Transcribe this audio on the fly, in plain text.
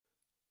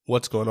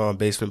What's going on,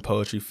 Basement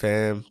Poetry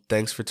fam?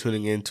 Thanks for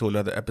tuning in to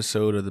another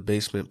episode of the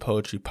Basement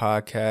Poetry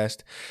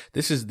Podcast.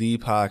 This is the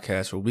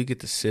podcast where we get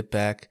to sit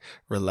back,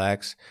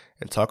 relax,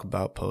 and talk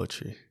about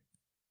poetry.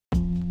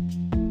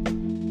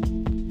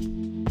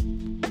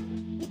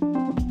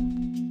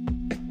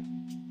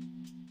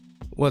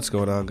 What's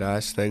going on,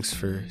 guys? Thanks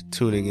for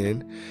tuning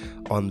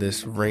in on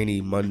this rainy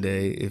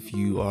Monday if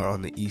you are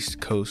on the East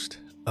Coast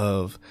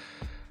of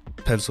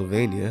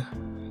Pennsylvania.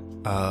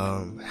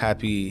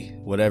 Happy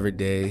whatever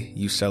day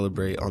you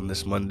celebrate on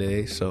this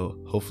Monday. So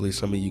hopefully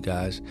some of you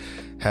guys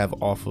have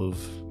off of,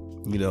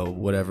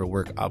 whatever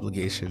work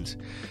obligations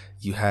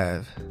you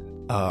have.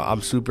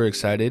 I'm super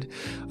excited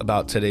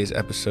about today's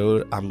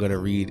episode. I'm going to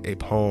read a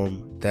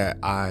poem that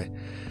I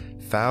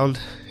found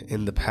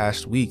in the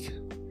past week,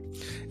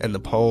 and the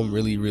poem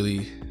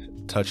really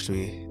touched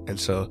me. And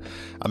so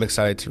I'm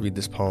excited to read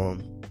this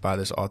poem by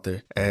this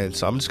author. And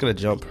so I'm just going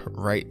to jump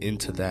right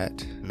into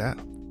that now.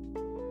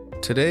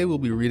 Today we'll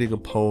be reading a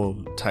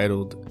poem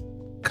titled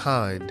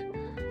Kind,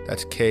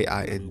 that's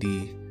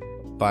K-I-N-D,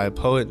 by a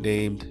poet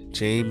named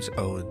James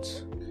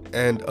Owens.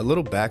 And a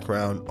little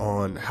background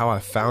on how I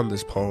found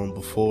this poem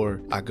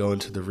before I go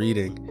into the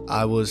reading.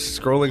 I was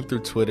scrolling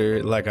through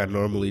Twitter like I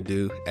normally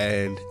do,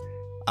 and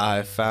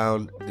I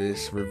found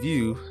this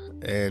review,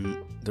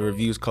 and the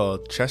review is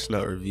called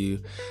Chestnut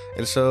Review.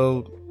 And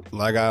so,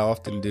 like I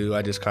often do,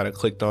 I just kind of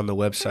clicked on the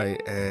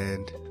website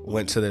and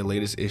went to their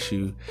latest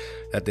issue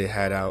that they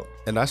had out.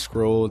 And I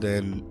scrolled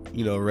and,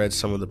 read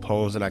some of the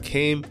poems, and I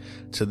came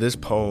to this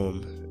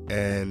poem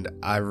and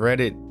I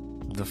read it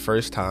the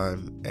first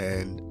time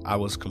and I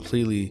was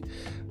completely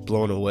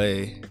blown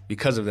away.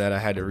 Because of that, I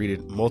had to read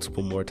it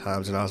multiple more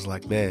times, and I was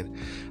like, man,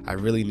 I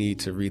really need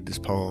to read this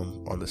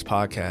poem on this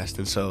podcast.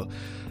 And so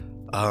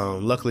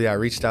luckily I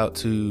reached out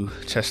to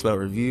Chestnut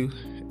Review,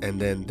 and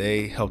then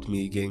they helped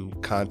me get in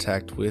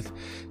contact with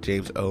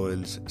James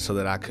Owens so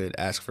that I could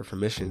ask for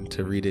permission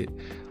to read it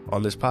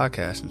on this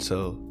podcast. And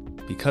so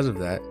because of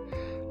that,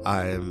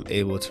 I am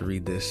able to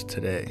read this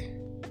today.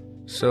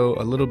 So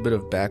a little bit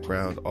of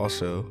background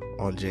also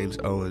on James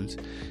Owens.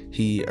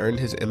 He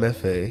earned his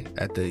MFA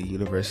at the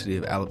University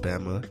of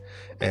Alabama,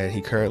 and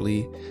he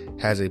currently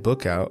has a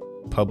book out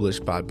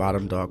published by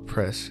Bottom Dog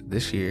Press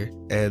this year.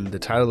 And the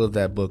title of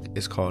that book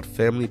is called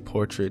Family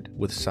Portrait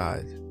with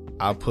Scythe.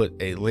 I'll put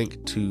a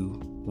link to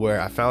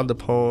where I found the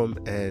poem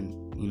and,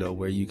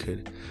 where you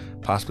could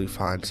possibly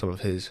find some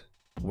of his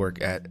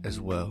work at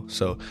as well.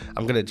 So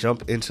I'm going to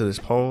jump into this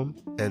poem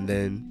and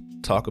then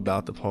talk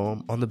about the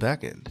poem on the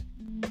back end.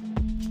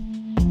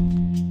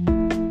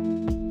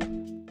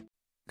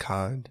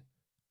 Kind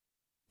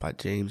by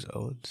James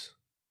Owens.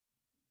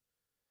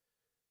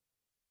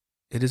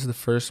 It is the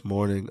first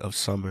morning of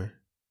summer,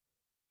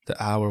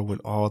 the hour when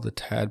all the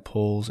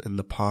tadpoles in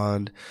the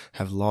pond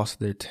have lost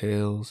their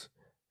tails,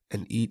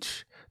 and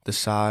each the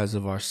size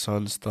of our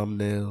sun's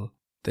thumbnail,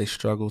 they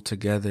struggle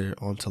together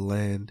onto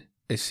land,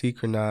 a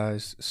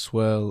synchronized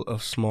swell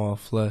of small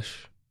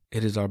flesh.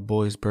 It is our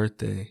boy's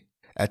birthday.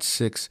 At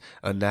 6,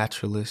 a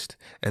naturalist,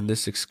 and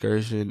this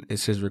excursion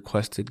is his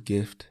requested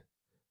gift.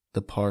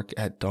 The park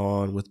at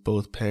dawn with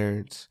both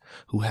parents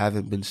who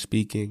haven't been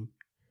speaking.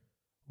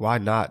 Why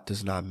not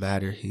does not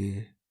matter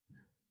here.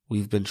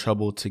 We've been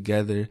troubled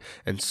together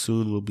and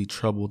soon will be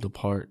troubled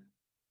apart.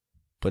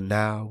 But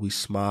now we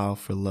smile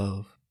for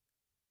love.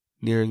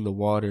 Nearing the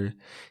water,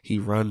 he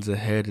runs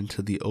ahead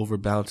into the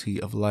overbounty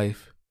of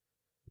life,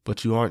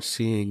 but you aren't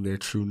seeing their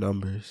true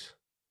numbers.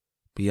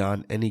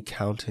 Beyond any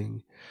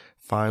counting,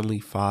 finely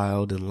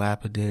filed and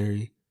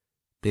lapidary,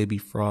 baby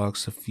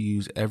frogs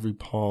suffuse every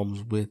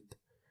palm's width,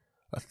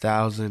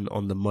 1,000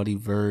 on the muddy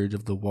verge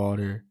of the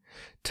water,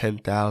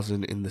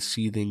 10,000 in the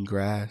seething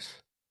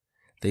grass.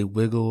 They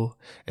wiggle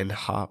and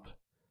hop,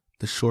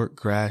 the short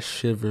grass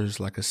shivers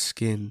like a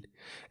skin,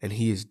 and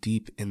he is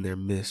deep in their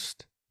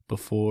midst,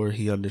 before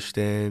he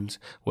understands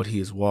what he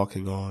is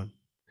walking on,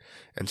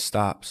 and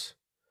stops,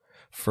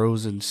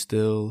 frozen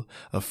still,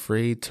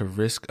 afraid to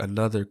risk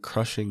another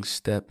crushing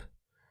step,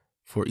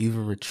 for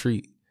even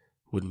retreat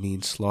would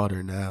mean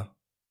slaughter now.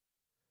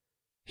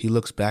 He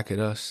looks back at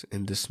us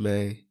in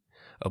dismay,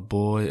 a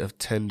boy of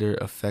tender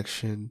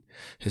affection,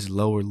 his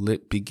lower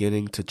lip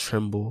beginning to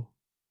tremble.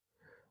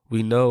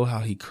 We know how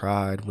he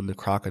cried when the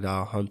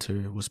crocodile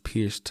hunter was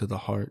pierced to the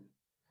heart.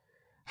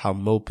 How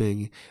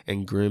moping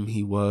and grim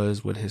he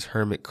was when his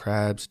hermit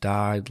crabs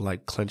died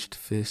like clenched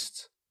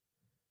fists.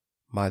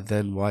 My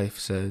then wife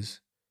says,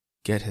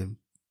 "Get him."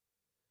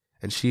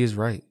 And she is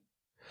right.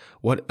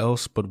 What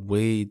else but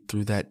wade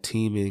through that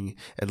teeming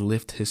and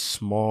lift his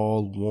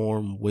small,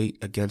 warm weight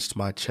against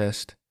my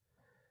chest?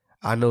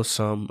 I know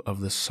some of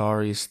the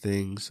sorriest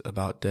things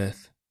about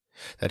death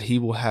that he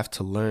will have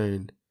to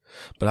learn,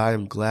 but I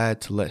am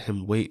glad to let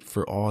him wait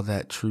for all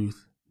that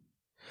truth.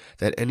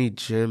 That any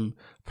gem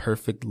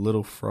perfect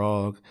little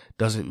frog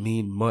doesn't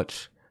mean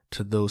much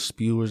to those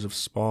spewers of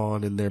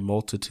spawn in their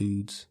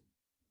multitudes.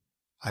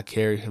 I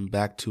carry him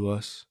back to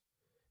us,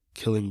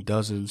 killing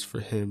dozens for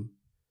him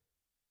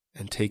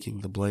and taking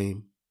the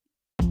blame.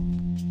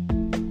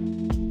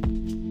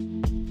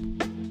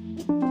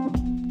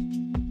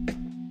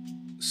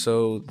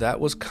 So that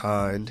was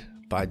Kind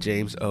by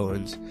James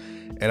Owens.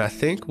 And I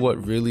think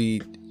what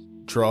really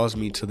draws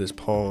me to this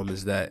poem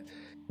is that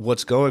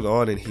what's going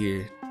on in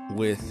here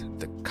with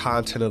the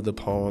content of the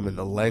poem and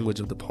the language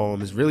of the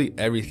poem is really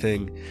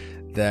everything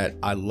that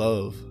I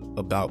love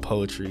about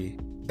poetry.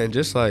 And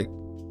just like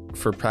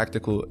for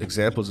practical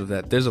examples of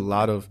that, there's a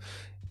lot of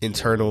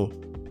internal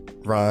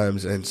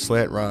rhymes and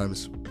slant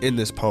rhymes in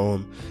this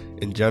poem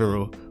in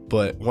general.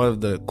 But one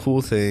of the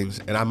cool things,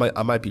 and I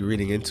might be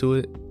reading into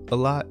it a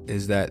lot,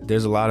 is that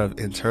there's a lot of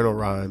internal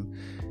rhyme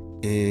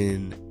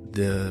in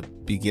the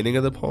beginning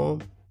of the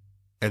poem.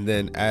 And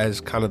then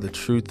as kind of the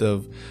truth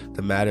of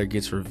the matter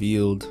gets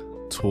revealed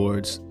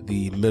towards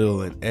the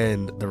middle and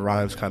end, the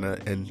rhymes kind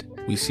of end.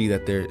 We see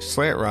that they're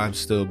slant rhymes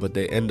still, but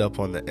they end up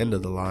on the end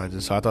of the lines.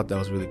 And so I thought that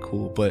was really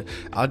cool. But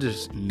I'll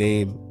just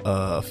name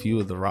a few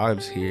of the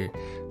rhymes here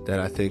that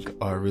I think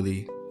are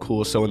really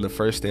cool. So in the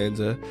first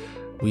stanza,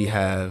 we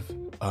have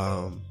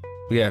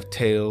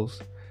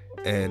tails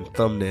and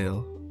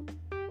thumbnail.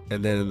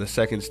 And then in the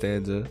second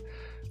stanza,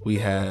 we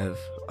have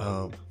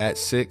at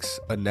 6,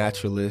 a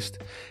naturalist,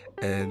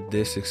 and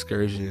this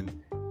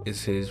excursion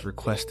is his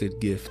requested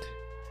gift.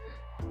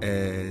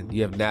 And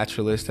you have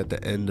naturalist at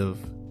the end of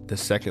the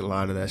second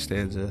line of that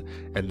stanza,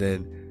 and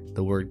then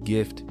the word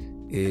gift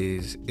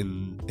is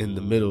in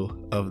the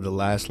middle of the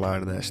last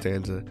line of that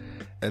stanza.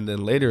 And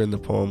then later in the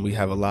poem, we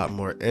have a lot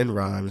more end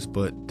rhymes,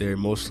 but they're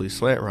mostly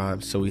slant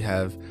rhymes. So we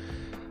have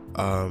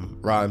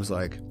rhymes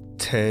like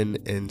 10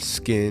 and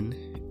skin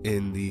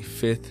in the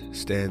 5th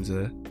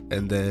stanza,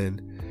 and then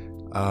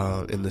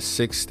in the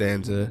 6th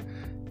stanza,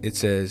 it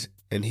says,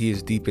 and he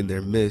is deep in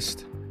their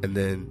mist, and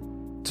then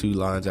 2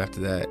 lines after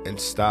that, and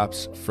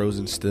stops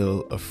frozen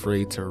still,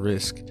 afraid to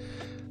risk.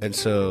 And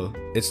so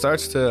it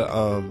starts to,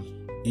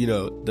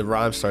 the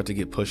rhymes start to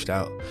get pushed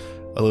out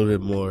a little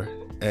bit more.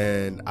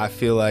 And I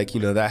feel like,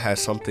 that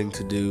has something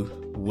to do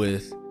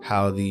with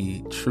how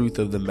the truth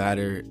of the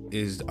matter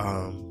is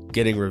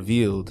getting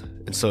revealed.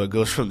 And so it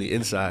goes from the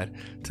inside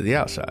to the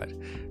outside.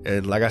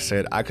 And like I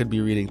said, I could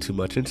be reading too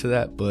much into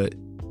that, but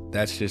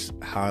that's just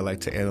how I like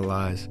to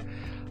analyze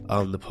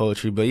the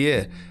poetry. But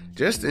yeah,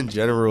 just in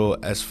general,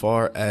 as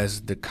far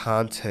as the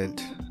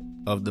content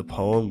of the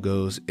poem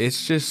goes,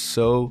 it's just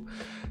so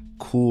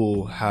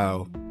cool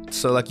how,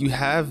 so like you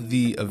have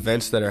the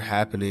events that are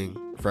happening,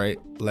 right?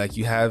 Like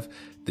you have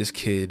this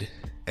kid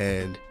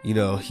and,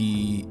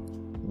 he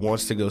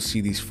wants to go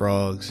see these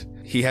frogs.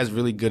 He has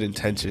really good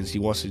intentions. He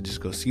wants to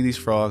just go see these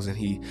frogs and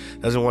he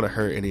doesn't want to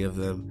hurt any of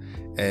them.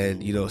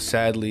 And,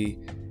 sadly,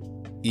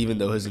 even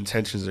though his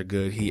intentions are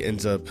good, he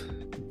ends up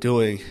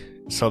doing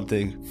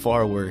something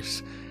far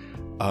worse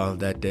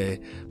that day.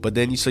 But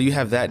then so you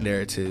have that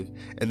narrative,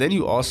 and then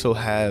you also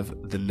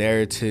have the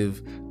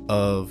narrative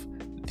of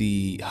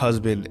the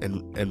husband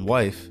and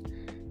wife.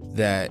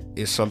 That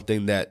is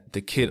something that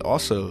the kid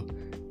also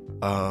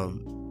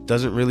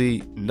doesn't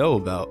really know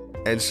about.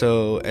 And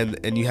so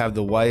and you have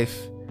the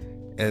wife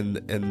and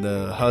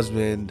the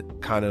husband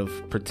kind of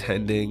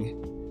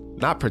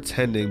not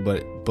pretending,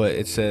 but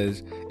it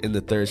says in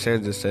the 3rd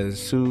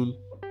stanza,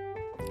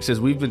 it says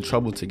we've been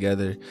troubled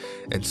together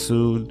and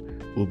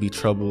soon we'll be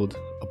troubled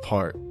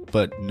apart,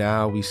 but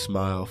now we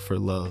smile for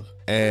love.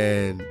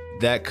 And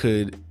that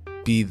could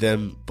be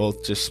them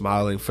both just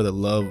smiling for the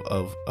love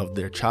of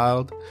their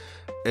child.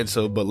 And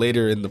so, but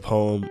later in the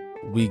poem,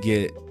 we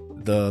get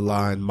the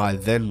line, my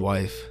then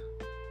wife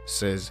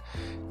says,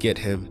 get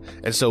him.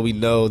 And so we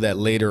know that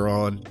later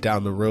on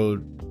down the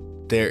road,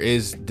 there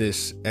is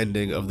this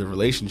ending of the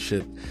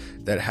relationship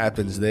that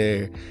happens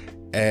there.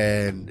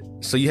 And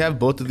so you have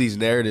both of these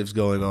narratives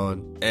going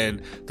on.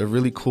 And the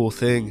really cool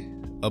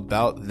thing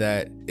about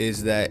that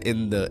is that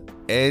in the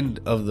end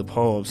of the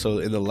poem, so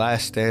in the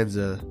last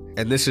stanza,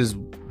 and this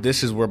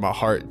is where my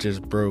heart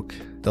just broke,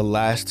 the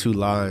last 2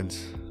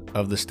 lines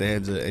of the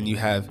stanza, and you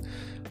have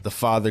the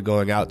father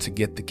going out to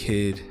get the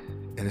kid,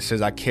 and it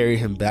says, I carry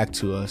him back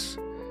to us,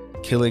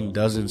 killing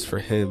dozens for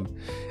him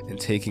and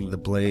taking the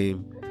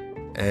blame.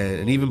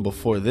 And even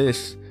before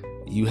this,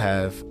 you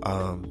have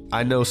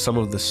I know some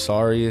of the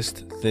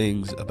sorriest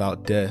things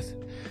about death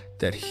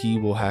that he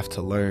will have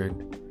to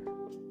learn,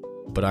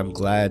 but I'm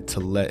glad to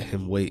let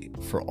him wait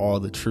for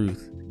all the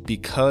truth.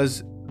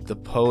 Because the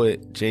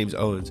poet James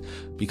Owens,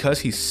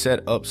 because he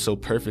set up so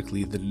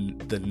perfectly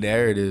the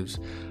narratives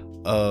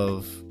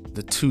of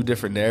the 2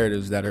 different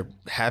narratives that are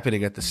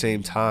happening at the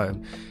same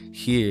time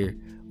here,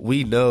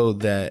 we know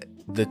that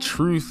the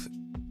truth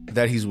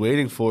that he's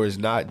waiting for is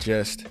not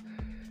just,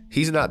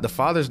 the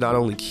father's not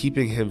only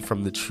keeping him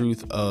from the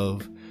truth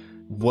of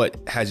what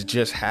has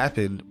just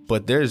happened,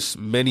 but there's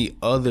many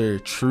other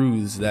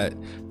truths that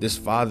this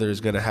father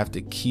is going to have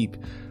to keep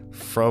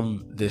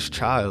from this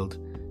child,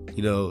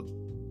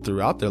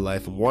 throughout their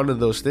life. And one of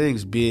those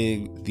things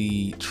being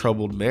the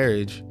troubled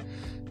marriage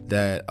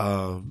that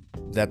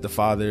the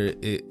father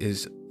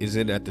is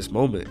in at this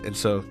moment. And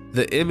so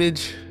the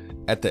image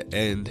at the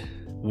end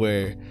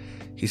where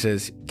he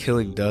says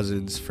killing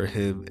dozens for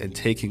him and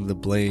taking the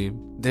blame.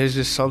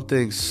 There's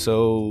something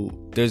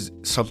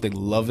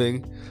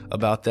loving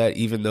about that,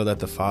 even though that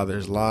the father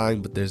is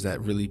lying, but there's that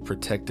really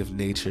protective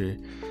nature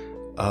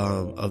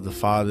of the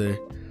father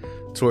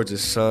towards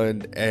his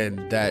son,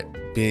 and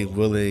that being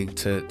willing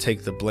to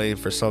take the blame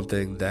for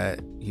something that,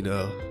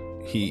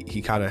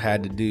 he kind of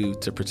had to do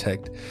to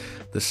protect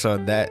the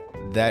son.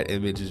 That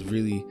image is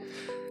really,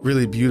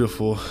 really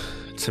beautiful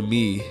to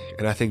me.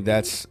 And I think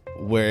that's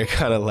where it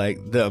kind of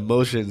like the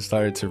emotion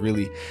started to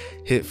really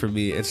hit for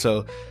me. And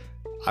so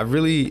I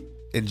really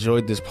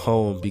enjoyed this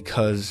poem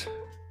because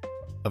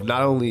of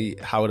not only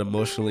how it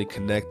emotionally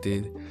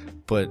connected,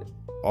 but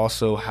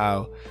also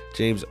how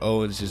James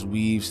Owens just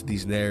weaves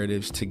these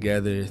narratives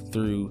together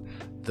through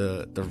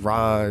the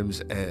rhymes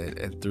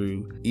and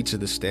through each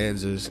of the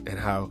stanzas, and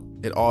how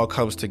it all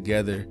comes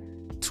together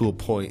to a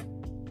point.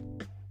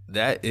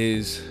 That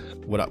is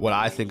what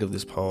I think of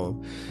this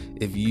poem.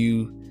 If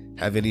you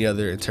have any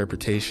other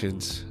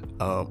interpretations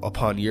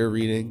upon your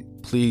reading,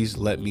 please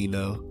let me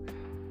know.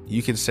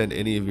 You can send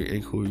any of your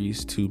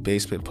inquiries to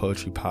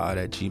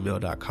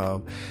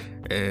basementpoetrypod@gmail.com,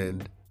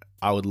 and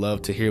I would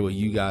love to hear what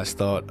you guys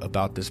thought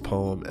about this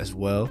poem as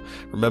well.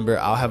 Remember,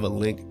 I'll have a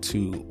link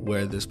to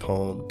where this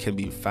poem can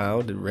be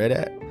found and read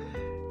at,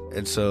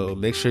 and so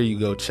make sure you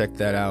go check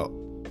that out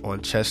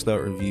on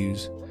Chestnut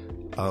Reviews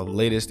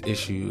latest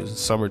issue,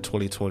 summer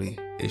 2020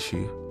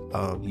 issue.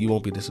 You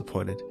won't be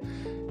disappointed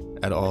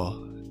at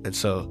all. And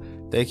so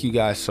thank you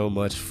guys so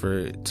much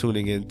for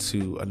tuning in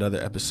to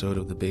another episode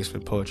of the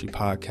Basement Poetry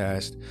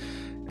Podcast,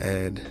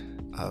 and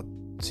I'll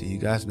see you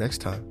guys next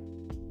time.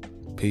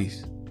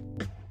 Peace.